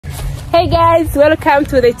Hey guys, welcome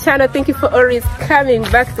to the channel. Thank you for always coming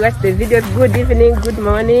back to watch the videos. Good evening, good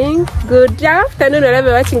morning, good afternoon, wherever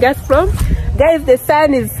you're watching us from. Guys, the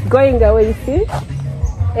sun is going away, you see,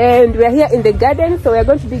 and we're here in the garden, so we're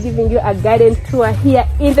going to be giving you a garden tour here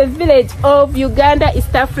in the village of Uganda,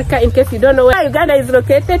 East Africa. In case you don't know where Uganda is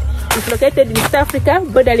located, it's located in East Africa,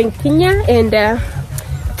 bordering Kenya, and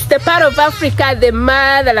it's the part of Africa, the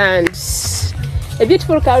motherland. A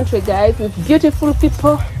beautiful country, guys, with beautiful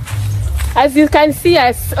people. As you can see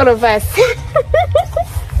us, all of us,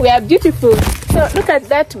 we are beautiful. So look at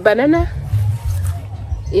that banana.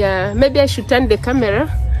 Yeah, maybe I should turn the camera,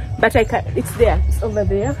 but I can't. It's there. It's over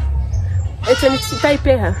there. It's an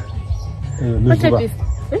Taipeha. What type is?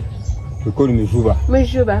 We call it Mujuba.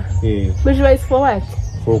 Mujuba. Mujuba is for what?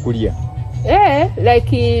 For Korea. Yeah, like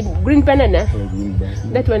green banana. Green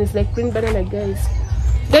banana. That one is like green banana, guys.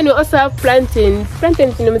 Then we also have plantain.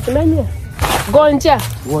 Plantain in Mutumania. Gonja.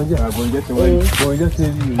 Gonja. Gonja. Gonja.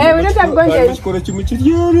 Eh, we don't have gonja.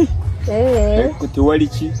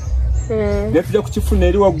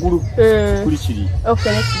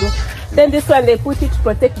 Okay, let's go. Then this one they put it to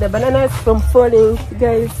protect the bananas from falling,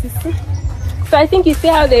 guys. You see? So I think you see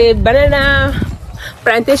how the banana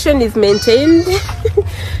plantation is maintained.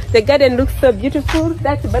 The garden looks so beautiful.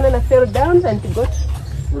 That banana fell down and it got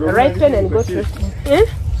ripened and got roasted. Eh?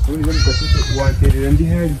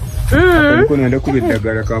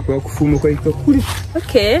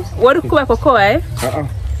 Okay. What ukuba kokoa eh?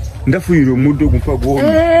 Ndafuiro mudo gumpa gwo.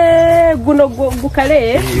 Guno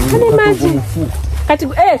gukale.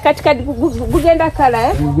 Katika gugenda kala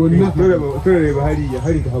eh?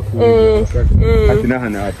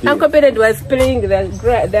 Uncle Bernard was spraying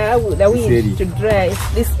the weed to dry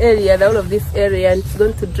this area, the whole of this area, and it's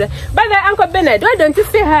going to dry. But Uncle Bernard, why don't you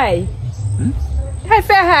say hi?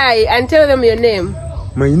 Say hi and tell them your name.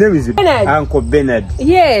 My name is Bernard. Uncle Bernard.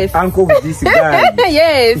 Yes. Uncle with this guy.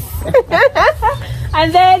 Yes.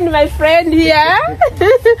 And then my friend here.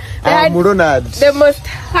 Ronald. The most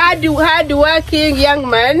hard-working young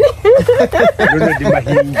man. Ronald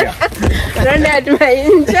Mahinja. Ronald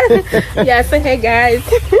Mahinja. Yeah, so hey guys.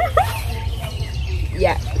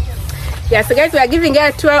 Yeah. Yeah, so guys, we are giving you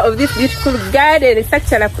a tour of this beautiful garden. It's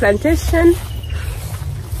actually a plantation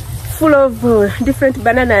full of different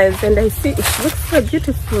bananas, and I see it looks so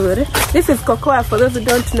beautiful. This is cocoa. For those who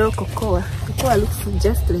don't know cocoa, cocoa looks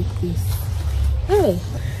just like this. Hey,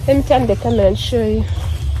 let me turn the camera and show you.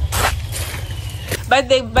 But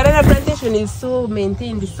the banana plantation is so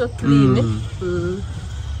maintained, it's so clean.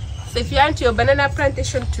 So if you want your banana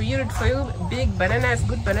plantation to yield for you big bananas,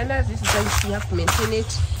 good bananas, this is how you have to maintain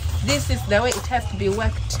it. This is the way it has to be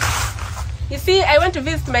worked. You see, I went to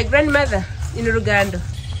visit my grandmother in Uganda.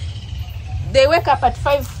 They wake up at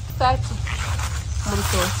 5:30.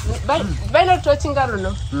 By not touching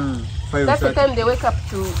no. That's the time they wake up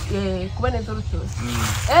to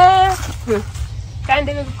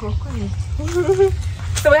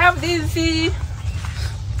so we have these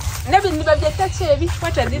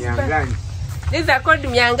what are these? These are called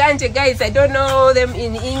Myanganje, guys. I don't know them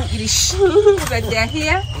in English, but they are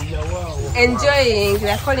here enjoying.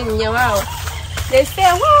 They are calling Nyawao. They say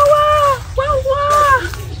wow wow wow wow.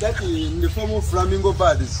 That in the form of flamingo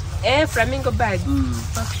birds. Flamingo birds.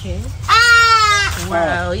 Okay.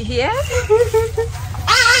 Wow, you hear?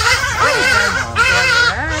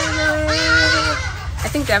 I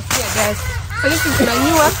think they are here, guys. So this is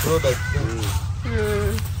manure.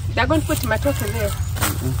 They're going to put matoke there.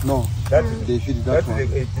 No, that they feed that one.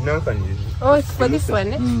 Oh, it's for this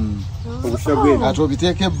one, eh?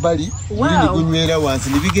 Wow.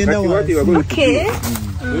 Okay.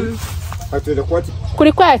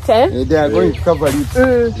 They are going to cover it.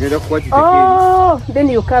 Oh, then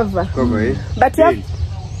you cover. But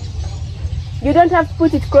you don't have to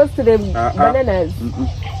put it close to the bananas.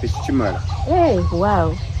 Hey,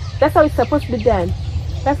 wow. That's how it's supposed to be done.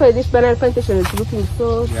 That's why this banana plantation is looking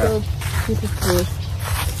so beautiful.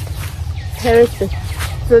 Healthy.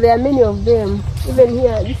 So there are many of them. Even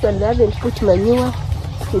here, this one they haven't put manure.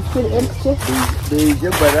 It's still empty.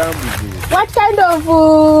 What kind of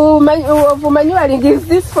manuring is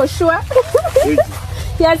this for sure?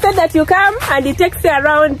 He has said that you come and he takes you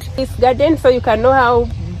around this garden so you can know how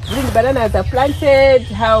green bananas are planted,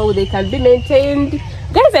 how they can be maintained.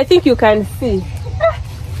 Guys, I think you can see.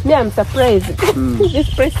 Me, I'm surprised. This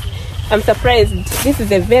place, I'm surprised. This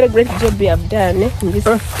is a very great job you have done in this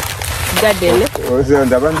garden.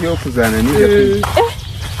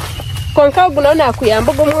 Konka gunaona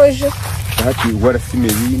kuyamba gomwojo. Hati wala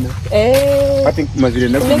simelina. I think mazile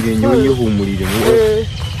nakubire nyonyo humurire.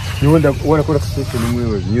 Nyonda wala kola station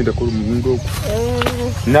mwewe nyonda kola mungo.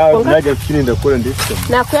 najja kukirinda kukola ndekisa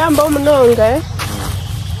nakuyamba omunonga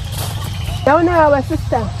Down our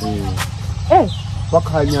sister.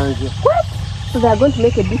 Bakanyanja. What? So they are going to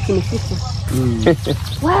make a beach in the city.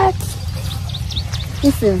 What?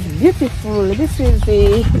 This is beautiful. This is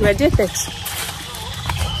the Rajeta.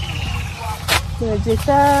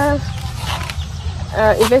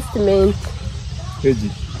 Investment.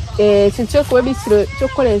 Chinchoko webi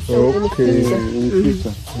chocolate in the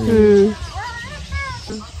freezer.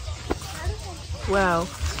 Wow.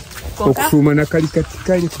 Okusuma na kali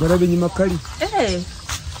katikali kubarabe nyuma kali.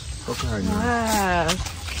 Wow.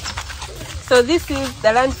 So this is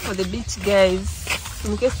the land for the beach, guys.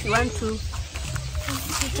 In case you want to.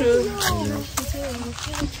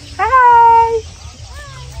 Hi.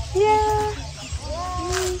 Yeah.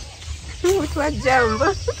 What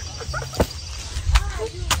jumbo?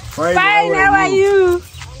 Fine. How are you?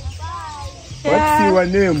 What's your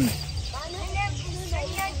name?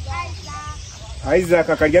 Isaac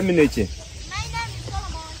Akajamineke.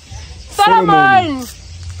 Solomon.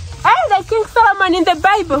 I like King Solomon in the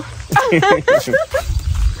Bible.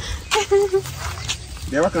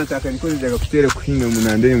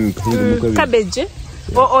 Cabbage.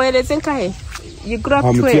 Or anything. You grew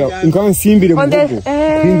up to it. You can't see me on the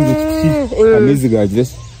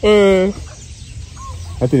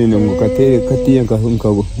hati ni mukate kati ya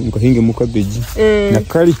nkahinge mukabeji na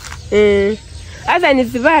kali other ni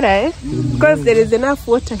zibara because there is enough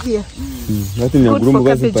water here hati ni nguru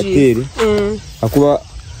gazi patere akuba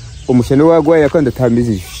umushane wagwa yakanda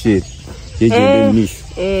tamizi shit yegende nisho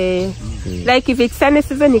like if it's sunny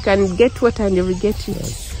season you can get water and you will get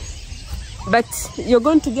it but you're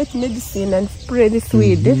going to get medicine and spray this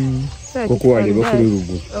weed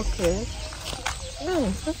okay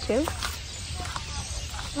okay.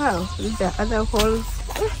 Wow, these are other holes.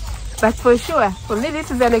 But for sure, for me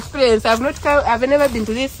this is an experience. I've never been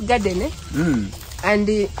to this garden, and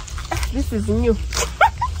this is new.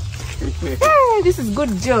 This is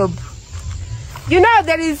good job. You know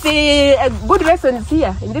there is a good lessons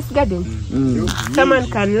here in this garden. Someone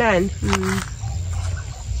can learn.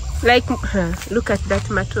 Like, look at that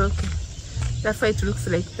matoke. That's why it looks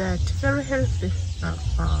like that. Very healthy.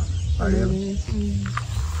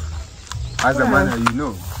 As a man, you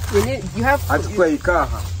know. You have.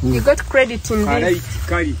 You got credit in this.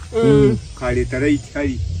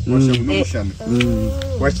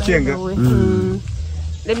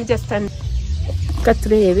 Let me just stand.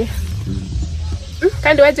 Katrebe.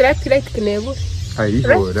 Kind of like Knebu.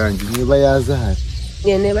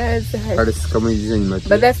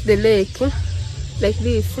 But that's the lake. Like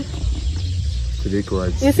this.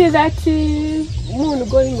 You see that moon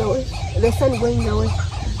going away, the sun going away.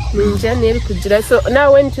 So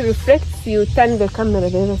now when it reflects, you turn the camera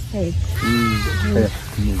the other side.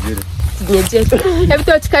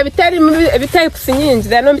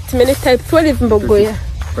 There are not many types. 12 mbogoya.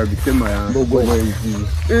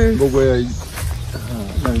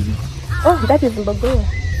 Oh, that is mbogoya.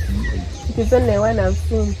 It is only one I've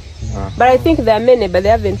seen. But I think there are many, but they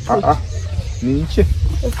haven't put. Okay.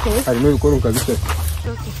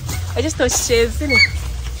 I just thought she's in it.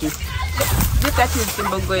 Look at this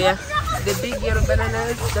mbogoya. The big yellow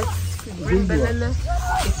bananas, that's green banana.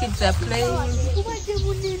 The kids are playing.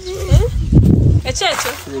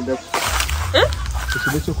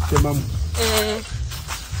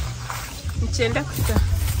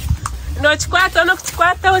 No,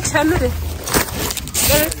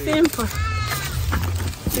 very simple.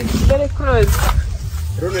 It's very close.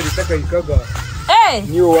 Hey!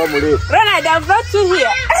 Ronald, I brought you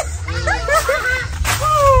here.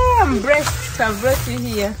 I'm blessed. I've brought you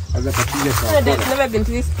here. I've never been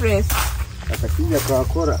to this place. I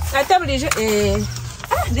tell you,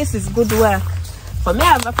 this is good work. For me,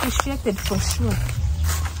 I've appreciated for sure.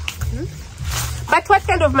 But what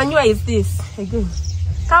kind of manure is this? Again,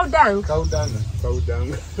 cow dung. Cow dung.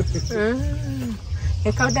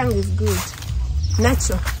 The cow dung is good.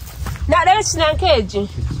 Natural. Now, let's engage.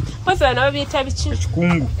 What's another bit of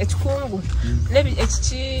chikungu? Maybe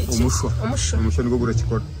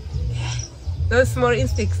those small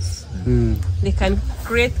insects, they can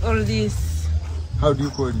create all this. How do you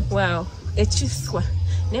call it? Wow, a chiswa.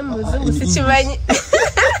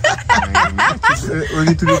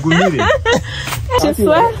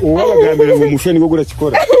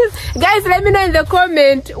 Guys, let me know in the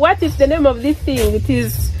comment what is the name of this thing. It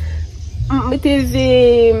is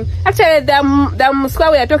actually the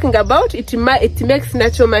muswa we are talking about. It makes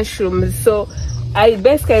natural mushrooms. So I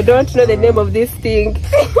basically don't know the name of this thing.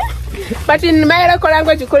 But in my local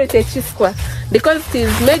language, you call it a chiswa because it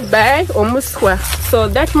is made by omuswa. So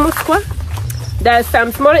that muswa There are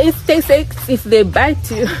some small insects, if they bite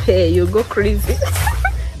you, hey, you go crazy.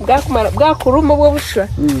 They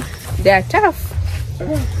are tough.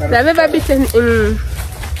 They've ever bitten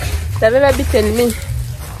me.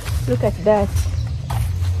 Look at that.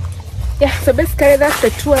 Yeah, so basically that's the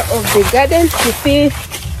tour of the garden. You see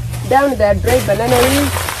down there dry banana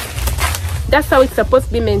leaves. That's how it's supposed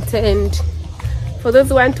to be maintained. For those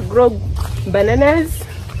who want to grow bananas,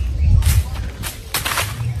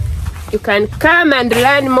 you can come and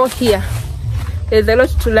learn more here. There's a lot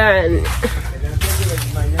to learn.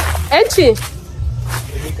 Enchi?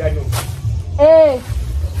 Eh.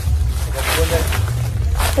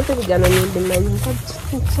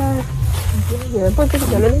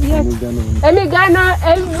 Emigano,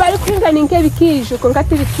 everybody think ebikiju,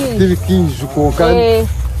 konkati ebikiju. Ebikiju, konkati.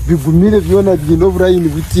 Bigumire byona byino brain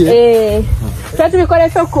butie. Try to call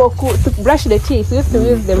it so to brush the teeth. We used to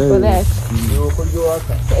use them for that.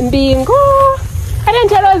 Bingo. I didn't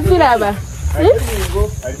tell us Vilaba.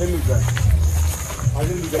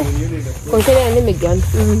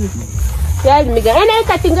 And I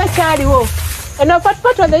cutting a charity wo. And now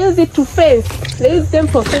what they use it to fence. They use them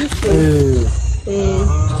for fencing.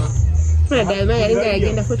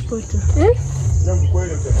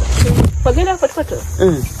 Forget a photo.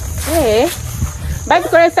 Eh. But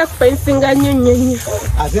for fencing and you.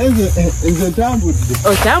 I think in the tambu.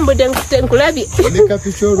 Oh, tambu then kulabi. The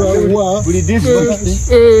capital wa.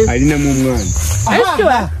 I didn't move on.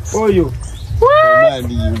 Oh, you. What?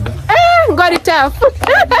 Got it tough.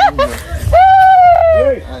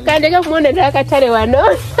 Can't get more than I can tell you one.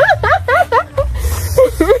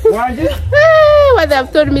 What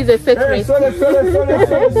they've told me the secret.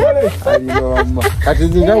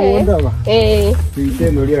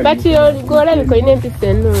 But you'll go like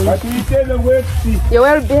you're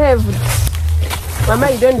well behaved. Mama,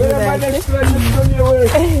 you don't do that.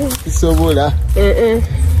 It's so good, huh?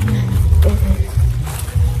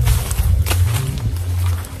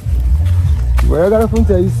 Where are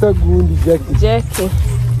you so good, Jackie?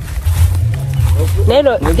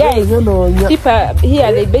 No, guys, people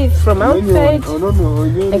here they bathe from outside.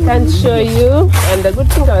 I can't show you. And the good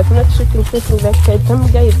thing I was not shooting facing that side. Some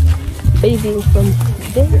guys bathing from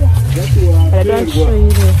there. But I don't show you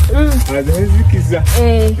there.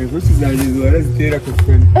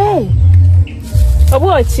 Hey.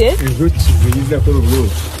 Watch it.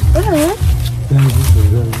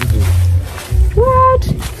 What?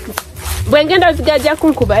 When guys,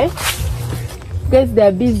 they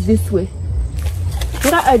are busy this way.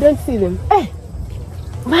 I don't see them. Hey,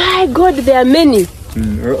 my God, there are many.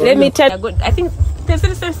 Let me tell you. I think there's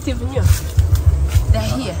a sensitive news. They're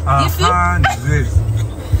here. You see?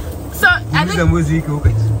 So I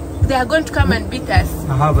think they are going to come and beat us.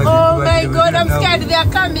 Oh my God, I'm scared. They are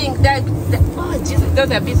coming. Oh Jesus,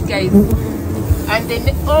 those are big guys. And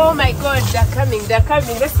then, oh my God, they're coming. They're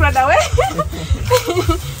coming. Let's run away.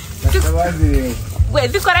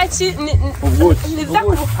 Wait, this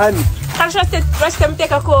honey. Can't just rush them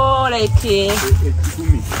take a call like behind.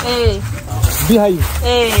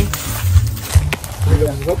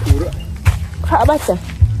 How about that?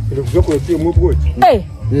 Hey,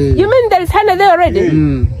 you mean there is honey there already?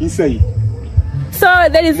 Inside. So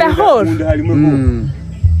there is a hole.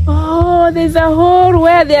 Oh, there's a hole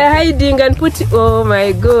where they are hiding and putting. Oh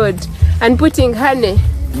my God, and putting honey.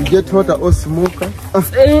 You get water or smoker?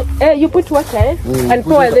 You put water and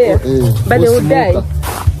pour there, but they will die.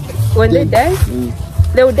 When they die,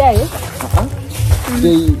 they will die.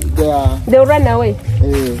 They'll run away.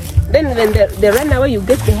 Then when they run away, you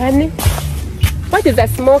get the honey. What is a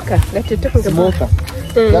smoker that you're talking about? Smoker.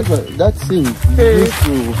 That thing.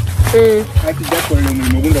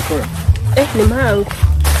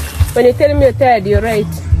 When you tell me you're tired, you're right.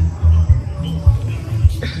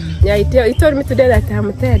 Yeah, he told me today that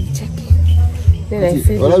I'm tired. Check. Then I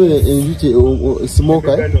said,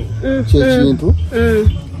 smoker.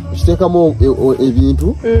 Chitekamo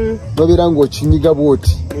ebintu babira ngo kinyiga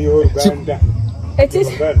boti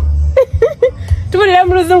tubulira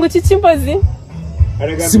mu luzungu kikimpozi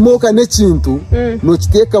smoker ne kintu no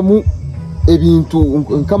kitekamu ebintu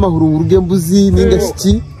nkamahurunguru gembuzi ninga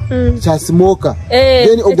kiki cha smoker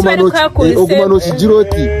then ogumano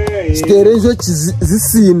kijiroti kiterezo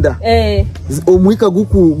zisinda omwika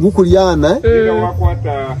gukulyana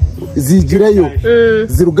zigirayo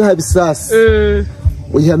zirugaha bisasi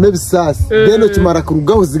uyame bisasi deno kimara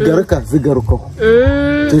kurugaho zigarukaho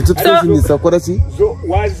cyo tuzinisa kora ki zo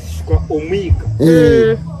wazishwa omwika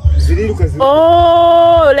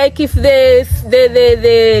Oh, like if the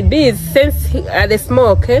bees sense the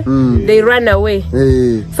smoke, they run away.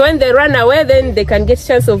 So when they run away, then they can get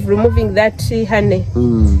chance of removing that honey.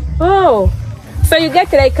 Oh, So you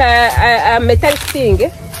get like a metallic thing,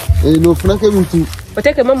 eh? No, funake muntu.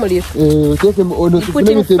 Oteke mamuliro. Oteke ono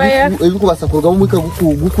tufune muntu ebikubasa kurugamo mwika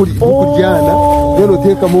gukuryana. Then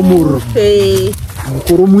oteka mumuru.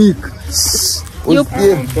 Mukuru mwika. You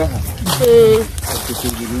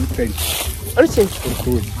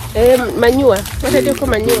manure. What I do for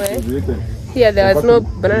manure, eh? Here there was no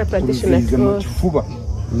banana plantation at all.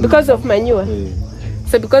 Because of manure.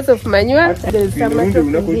 So because of manure, there is some matter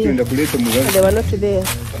here. They were not there.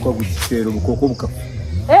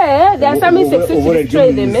 There are some insects which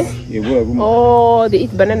destroy them, eh? Oh, they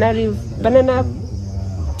eat banana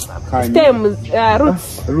stems,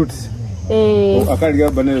 roots. I can't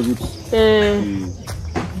get banana roots.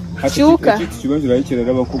 Shuka.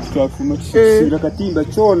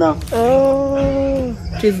 Oh,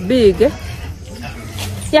 it is big, eh?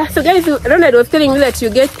 Yeah, so guys, Ronald was telling me that you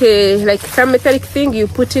get like some metallic thing, you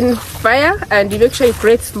put in fire and you make sure you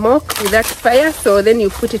create smoke with that fire. So then you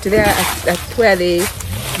put it there at where the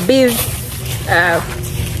bees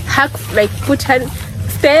hack, like put honey,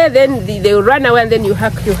 stay, then they will run away and then you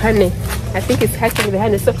hack your honey. I think it's hacking the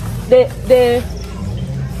honey. So the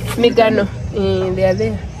migano, they are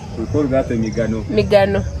there. We call that a migano.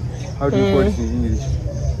 Migano. How do you call it in English?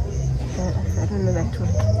 I don't know that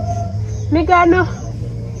one. Migano.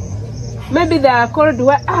 Maybe they are called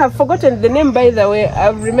what? I've forgotten the name, by the way.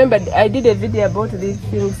 I've remembered I did a video about these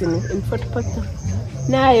things in Fort Portal.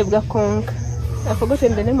 Now I've got conk. I've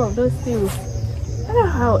forgotten the name of those things. I don't know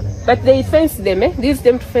how, but they fence them, eh? They use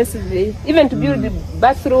them to fence the, even to build the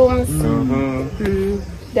bathrooms.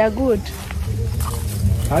 They are good.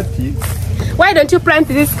 Happy. Why don't you plant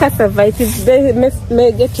this cassava? It is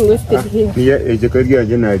getting wasted here.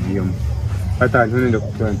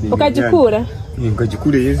 Ukajikura?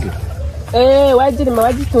 Ukajikura yezi. Wajirima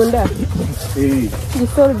wajitunda. You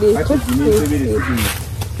sold it.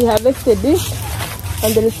 He harvested it,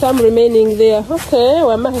 and there is some remaining there. Okay,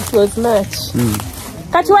 well, it was much.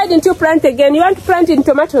 But why didn't you plant again? You want to plant in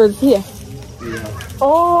tomatoes here? Yeah.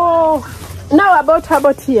 Oh, now how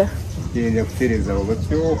about here? You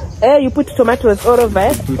put tomatoes all over,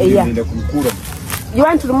 eh? Yeah. You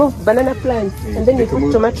want to remove banana plants and then you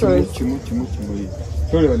put tomatoes.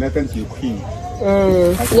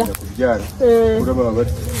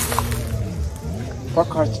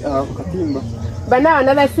 But now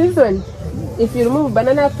another season, if you remove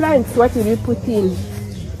banana plants, what will you put in?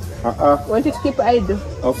 Want it to keep idle?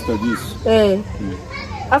 After this.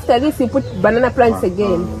 After this, you put banana plants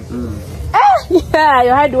again. Yeah,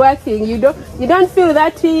 you're hard working. You don't feel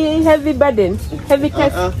that heavy burden, heavy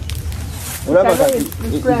task. Oh,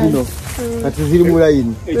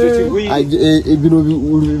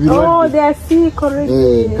 they are sick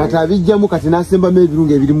already. Katavijjamu kati nasemba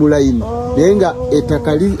mebirunge biri mu line. Nenga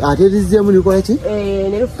etakali aterizzemu niko eki?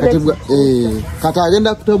 Katibwa kati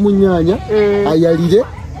agenda kutamunyanya ayalire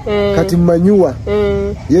kati manyuwa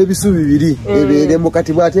yebisu bibiri ebere mu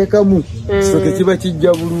kati bwateekamu soke kiba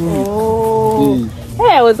kijja bulungi.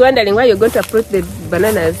 Hey, I was wondering why you're going to uproot the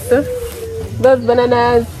bananas. So those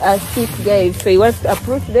bananas are sick, guys. So he wants to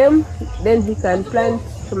uproot them, then he can plant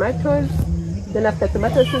tomatoes. Then after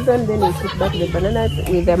tomato season, then he put back the bananas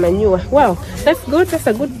with the manure. Wow, that's good. That's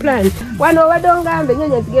a good plan. One over donga, the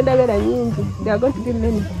nyanya together with a nyingi. They are going to be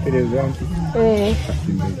many.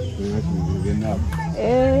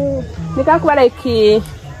 Nikakuwa like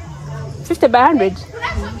 50 by 100.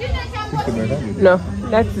 50 by 100? No,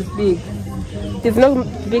 that is big. It is not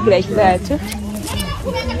big like that.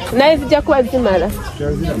 Nice jackwa zimala.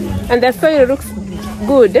 And the soil looks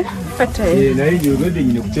good, fertile.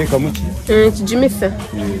 Jimisa.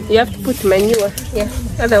 You have to put manure. Yeah.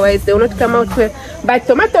 Otherwise they will not come out well. But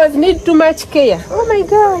tomatoes need too much care. Oh my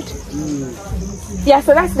god. Yeah,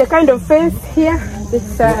 so that's the kind of fence here.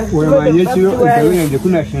 It's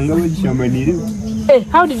hey,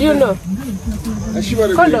 how did you know?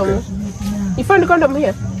 Condom. You found the condom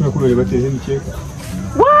here?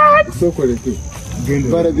 What?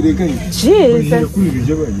 Jesus.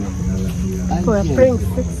 For a prank.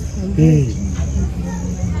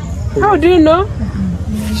 How do you know?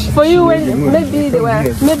 For you, when maybe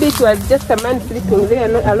it was just a man sleeping there,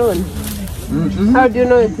 not alone. How do you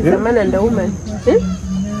know it is a man and a woman?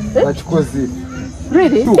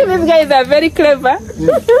 Really? These guys are very clever.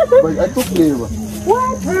 But I too clever.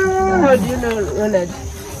 What? How do you know, Ronald?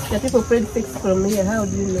 The people prayed sex from here. How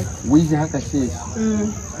do you know? We have a chef.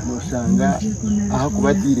 Mushanga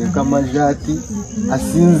ahakubatire kamajati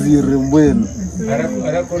asinzire mbwenu.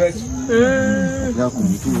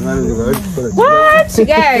 What?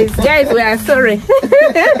 Guys, we are sorry.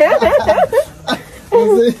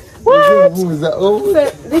 What?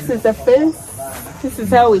 So this is a fence. This is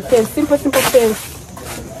how we fence. Simple fence.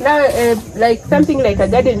 Now, like something like a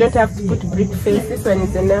garden, don't have to put brick fence. This one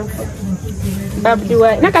is enough. Barbed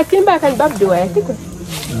wire. Nakatimba can barbed wire.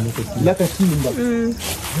 Nakatimba.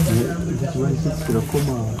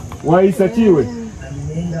 Why is that you?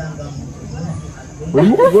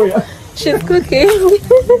 She's cooking.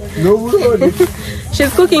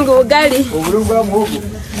 She's cooking ugali.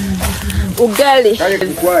 Ugali.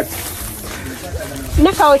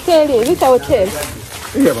 Naka hoteli, vita hoteli.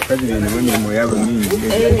 Yeah, because we have a mean.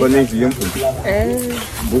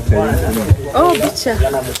 Oh, butcher.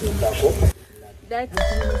 That's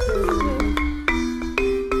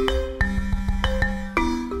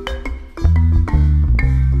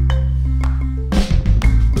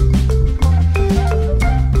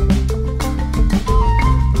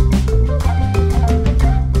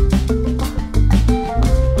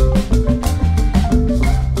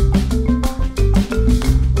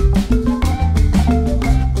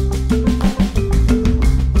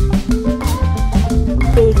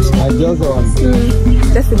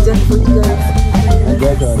that's a jackfruit, guys.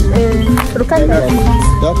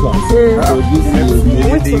 That one.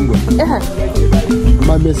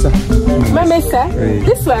 Mamesa. Mamesa?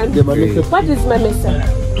 This one? The mamesa. What is mamesa?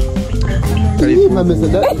 Mamesa,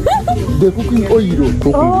 the cooking oil.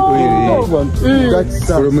 That's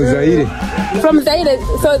from Zaire. From Zaire.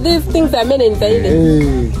 So these things are made in Zaire.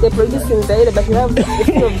 They produce in Zaire, but you have a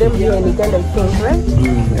few of them here in Uganda, I think, right?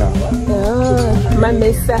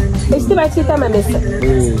 Mamesa. Esti bachita mamesa.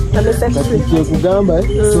 Mamesa tree. Kugamba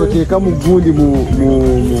so teka mu gundi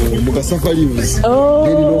mu cassava leaves.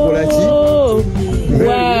 Oh.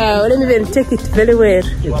 Wow, let me even take it very well.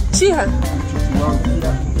 Chiha.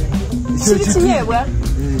 This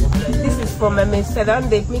is for mamesa. The one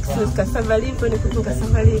they mix with cassava leaf when you put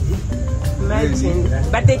cassava leaf. Imagine.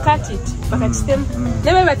 But they cut it.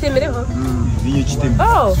 Never batemereho.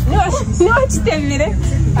 Oh, no, chitemire.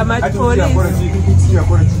 Amatoli.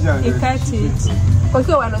 They cut it.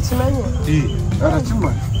 Kokyo wanochimanya.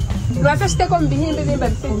 Anachuma. Lwasa chiteko mbihimbe bimba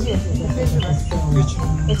bisenje.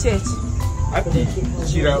 Echechi. Ati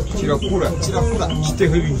kirakura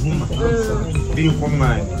kiteho ibivuma biri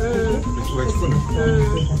nkomani bakifuna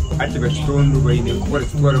ati bakitondo bayine kubara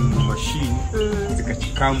twara mu machine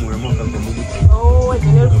zikakikamura mo kava mu guti. Oh,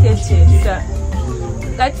 general kitchen.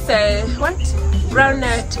 That's what? Brown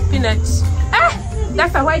nut peanut. Ah,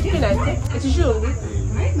 that's a white peanut. It's jungu.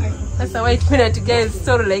 That's a white peanut, guys.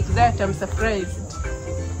 Sorry, like that. I'm surprised.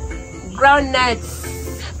 Brown nuts,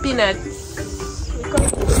 peanuts.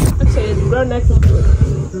 Actually, brown nuts.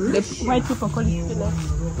 The white people call it peanut.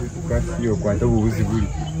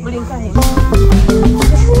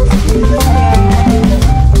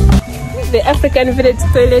 The African village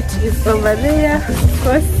toilet is over there, of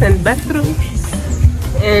course, and bathroom.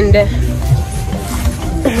 And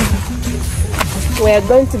we are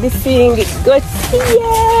going to be seeing goats here.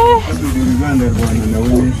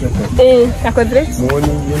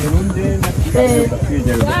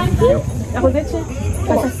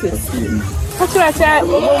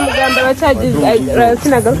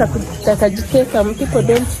 People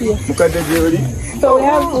don't hear. So we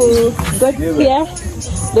have goats here.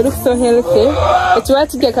 They look so healthy. It's what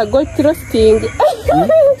to get a goat roasting.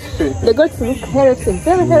 The goats look healthy,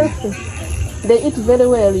 very healthy. They eat very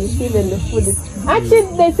well, you see when the food is...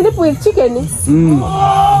 Actually, they sleep with chicken.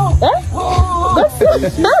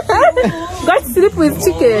 Goats sleep with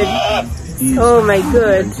chicken. Oh my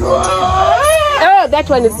God. Oh, that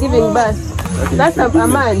one is giving birth. That's a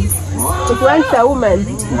man. It wants a woman.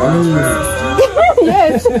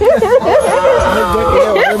 Yes.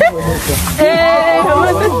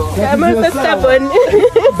 I'm also stubborn.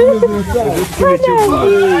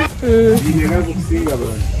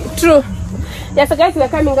 True. Yeah, so guys, we are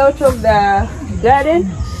coming out of the garden,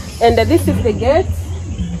 and this is the gate.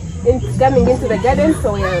 It's coming into the garden,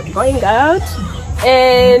 so we are going out.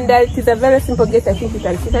 And it is a very simple gate. I think you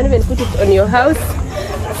can even put it on your house.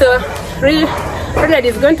 So Trudy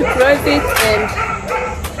is going to close it, and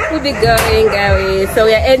we'll be going away. So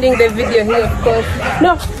we are ending the video here, of course.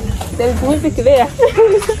 No, there is music there.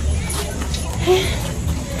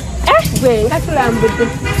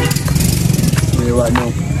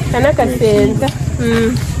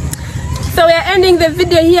 So we are ending the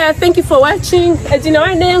video here. Thank you for watching. As you know,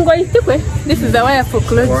 this is the wire for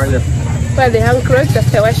clothes. Where they hang clothes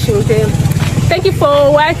after washing them. Thank you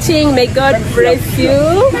for watching. May God bless you.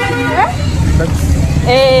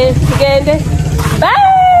 And again, bye.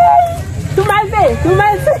 Tumaze.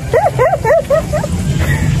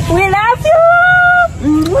 We love you.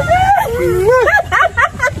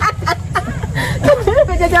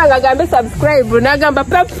 Nanga gambe subscribe. Nagamba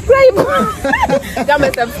subscribe. Gamba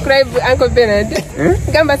subscribe, Uncle Bernard.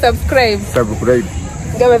 Gamba subscribe. Subscribe.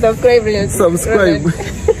 Gamba subscribe. Subscribe.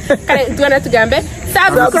 Tuana tugambe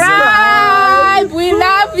subscribe. We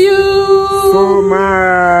love you so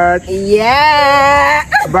much. Yeah.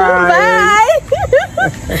 Bye. Bye.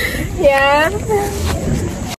 Yeah.